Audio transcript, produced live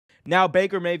Now,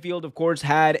 Baker Mayfield, of course,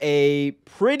 had a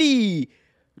pretty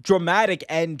dramatic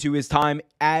end to his time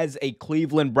as a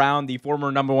Cleveland Brown, the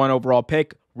former number 1 overall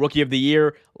pick, rookie of the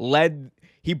year,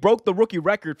 he broke the rookie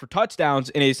record for touchdowns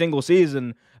in a single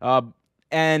season.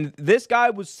 And this guy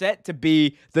was set to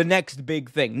be the next big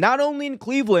thing, not only in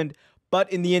Cleveland,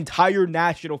 but in the entire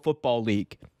National Football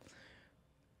League.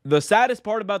 The saddest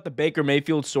part about the Baker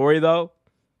Mayfield story, though,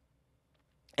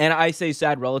 and I say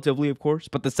sad relatively, of course,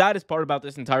 but the saddest part about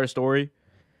this entire story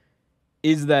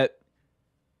is that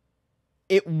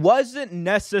it wasn't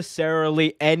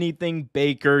necessarily anything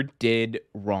Baker did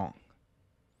wrong.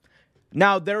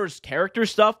 Now, there's character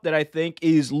stuff that I think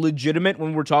is legitimate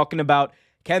when we're talking about,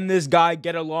 can this guy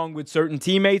get along with certain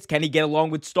teammates? Can he get along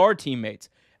with star teammates?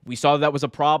 We saw that was a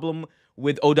problem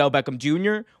with Odell Beckham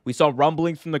Jr. We saw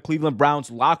rumblings from the Cleveland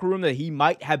Browns locker room that he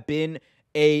might have been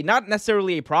not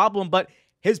necessarily a problem, but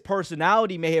his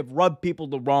personality may have rubbed people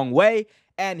the wrong way,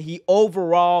 and he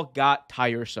overall got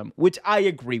tiresome, which I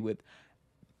agree with.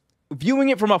 Viewing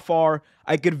it from afar,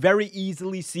 I could very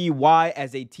easily see why,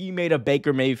 as a teammate of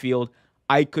Baker Mayfield,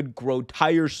 I could grow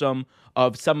tiresome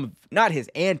of some of, not his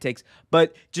antics,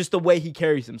 but just the way he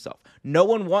carries himself. No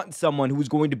one wants someone who's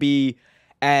going to be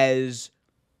as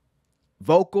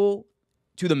vocal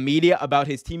to the media about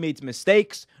his teammates'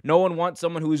 mistakes. No one wants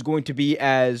someone who is going to be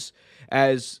as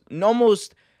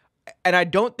almost, and I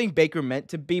don't think Baker meant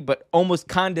to be, but almost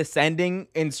condescending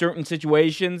in certain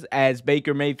situations as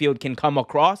Baker Mayfield can come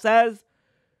across as.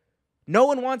 No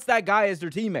one wants that guy as their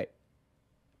teammate.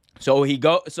 So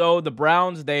the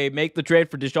Browns, they make the trade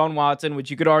for Deshaun Watson,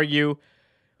 which you could argue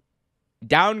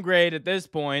downgrade at this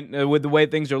point with the way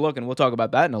things are looking. We'll talk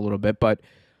about that in a little bit, but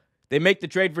they make the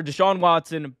trade for Deshaun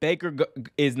Watson. Baker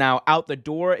is now out the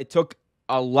door. It took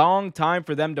a long time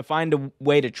for them to find a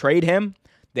way to trade him.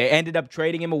 They ended up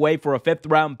trading him away for a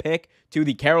 5th-round pick to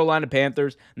the Carolina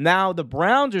Panthers. Now the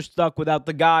Browns are stuck without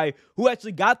the guy who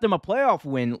actually got them a playoff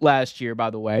win last year, by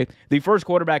the way. The first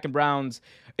quarterback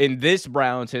in this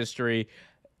Browns history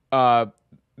that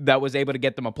was able to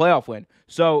get them a playoff win.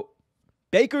 So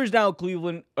Baker is now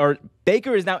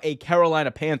a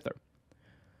Carolina Panther.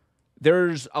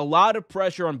 There's a lot of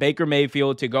pressure on Baker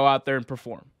Mayfield to go out there and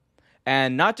perform.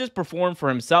 And not just perform for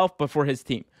himself, but for his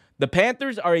team. The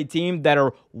Panthers are a team that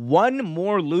are one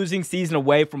more losing season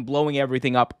away from blowing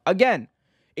everything up again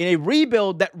in a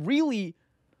rebuild that really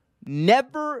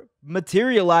never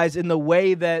materialized in the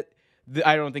way that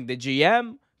I don't think the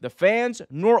GM, the fans,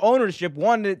 nor ownership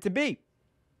wanted it to be.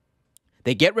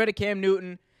 They get rid of Cam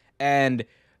Newton, and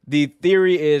the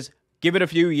theory is give it a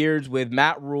few years with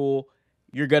Matt Rule,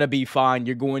 you're going to be fine.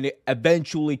 You're going to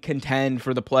eventually contend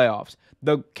for the playoffs.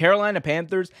 The Carolina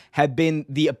Panthers have been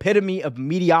the epitome of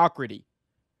mediocrity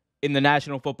in the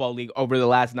National Football League over the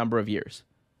last number of years.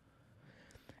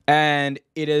 And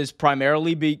it has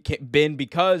primarily been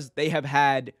because they have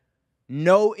had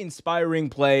no inspiring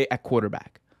play at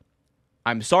quarterback.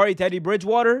 I'm sorry, Teddy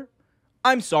Bridgewater.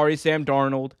 I'm sorry, Sam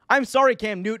Darnold. I'm sorry,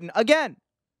 Cam Newton, again.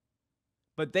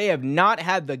 But they have not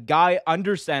had the guy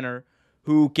under center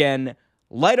who can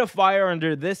light a fire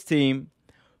under this team,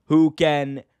 who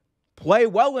can play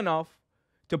well enough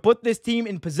to put this team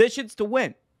in positions to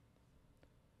win.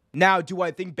 Now, do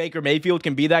I think Baker Mayfield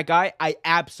can be that guy? I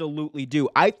absolutely do.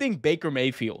 I think Baker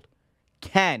Mayfield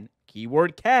can,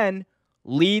 keyword can,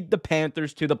 lead the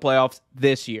Panthers to the playoffs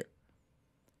this year.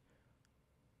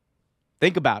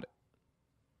 Think about it.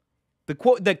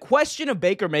 The question of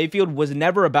Baker Mayfield was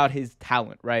never about his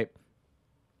talent, right?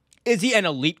 Is he an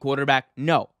elite quarterback?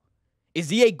 No. Is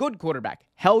he a good quarterback?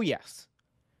 Hell yes.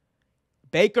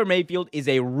 Baker Mayfield is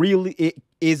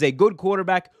a good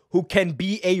quarterback who can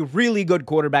be a really good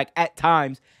quarterback at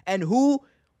times, and who,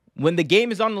 when the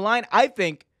game is on the line, I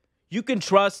think you can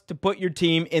trust to put your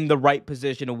team in the right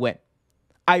position to win.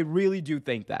 I really do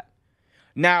think that.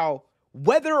 Now,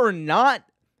 whether or not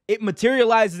it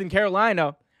materializes in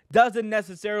Carolina doesn't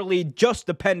necessarily just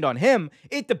depend on him.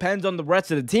 It depends on the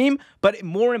rest of the team, but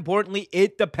more importantly,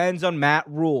 it depends on Matt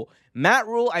Rule. Matt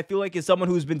Rule, I feel like, is someone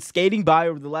who's been skating by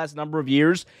over the last number of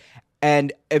years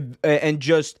and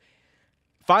just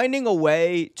finding a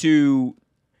way to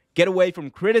get away from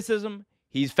criticism.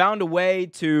 He's found a way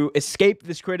to escape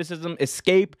this criticism,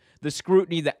 escape the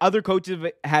scrutiny that other coaches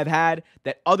have had,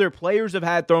 that other players have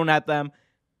had thrown at them.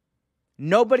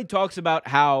 Nobody talks about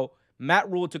how Matt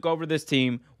Rule took over this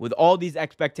team with all these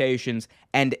expectations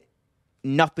and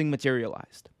nothing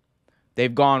materialized.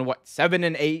 They've gone,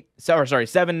 7-9,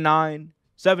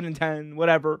 7-10,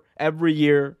 whatever, every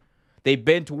year. They've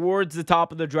been towards the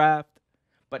top of the draft,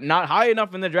 but not high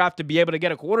enough in the draft to be able to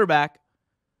get a quarterback.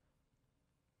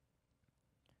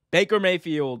 Baker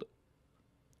Mayfield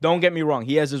Don't get me wrong.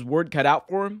 He has his word cut out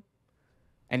for him.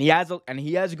 And he has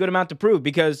a good amount to prove,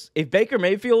 because if Baker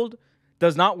Mayfield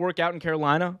does not work out in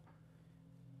Carolina,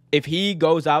 if he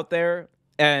goes out there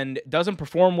and doesn't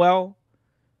perform well,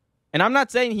 and I'm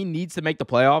not saying he needs to make the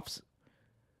playoffs,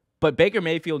 but Baker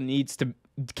Mayfield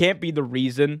can't be the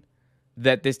reason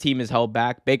that this team is held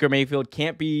back. Baker Mayfield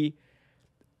can't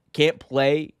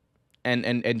play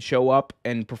and show up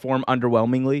and perform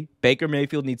underwhelmingly. Baker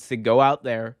Mayfield needs to go out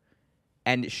there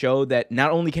and show that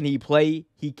not only can he play,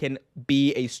 he can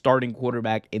be a starting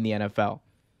quarterback in the NFL.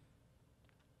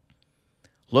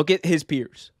 Look at his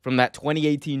peers from that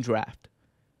 2018 draft.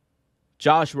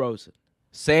 Josh Rosen,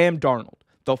 Sam Darnold.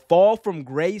 The fall from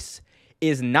grace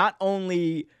is not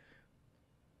only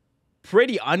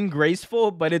pretty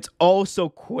ungraceful, but it's also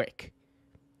quick.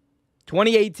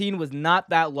 2018 was not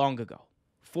that long ago.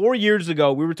 4 years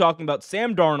ago, we were talking about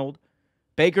Sam Darnold,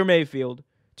 Baker Mayfield,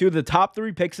 two of the top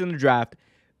 3 picks in the draft,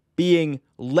 being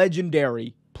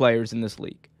legendary players in this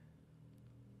league.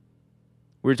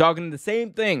 We were talking the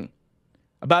same thing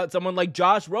about someone like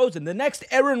Josh Rosen, the next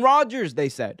Aaron Rodgers, they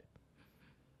said.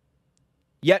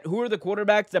 Yet, who are the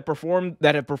quarterbacks that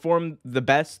have performed the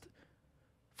best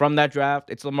from that draft?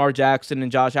 It's Lamar Jackson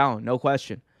and Josh Allen, no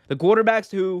question. The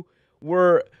quarterbacks who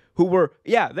were,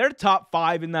 they're top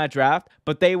 5 in that draft,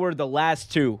 but they were the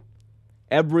last 2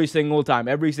 every single time.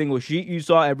 Every single sheet you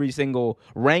saw, every single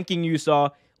ranking you saw,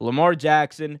 Lamar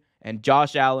Jackson and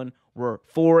Josh Allen were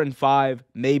 4 and 5,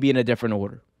 maybe in a different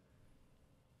order.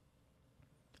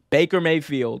 Baker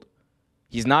Mayfield,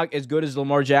 he's not as good as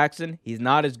Lamar Jackson. He's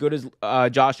not as good as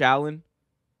Josh Allen.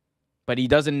 But that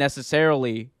doesn't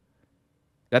necessarily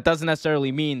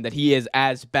mean that he is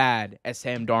as bad as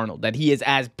Sam Darnold, that he is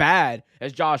as bad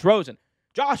as Josh Rosen.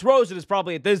 Josh Rosen is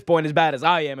probably at this point as bad as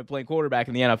I am at playing quarterback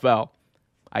in the NFL.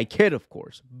 I kid, of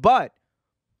course. But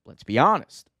let's be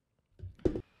honest.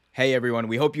 Hey everyone,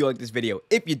 we hope you liked this video.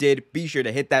 If you did, be sure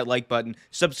to hit that like button,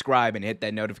 subscribe, and hit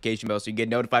that notification bell so you get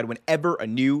notified whenever a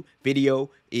new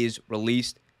video is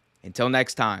released. Until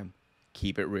next time,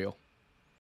 keep it real.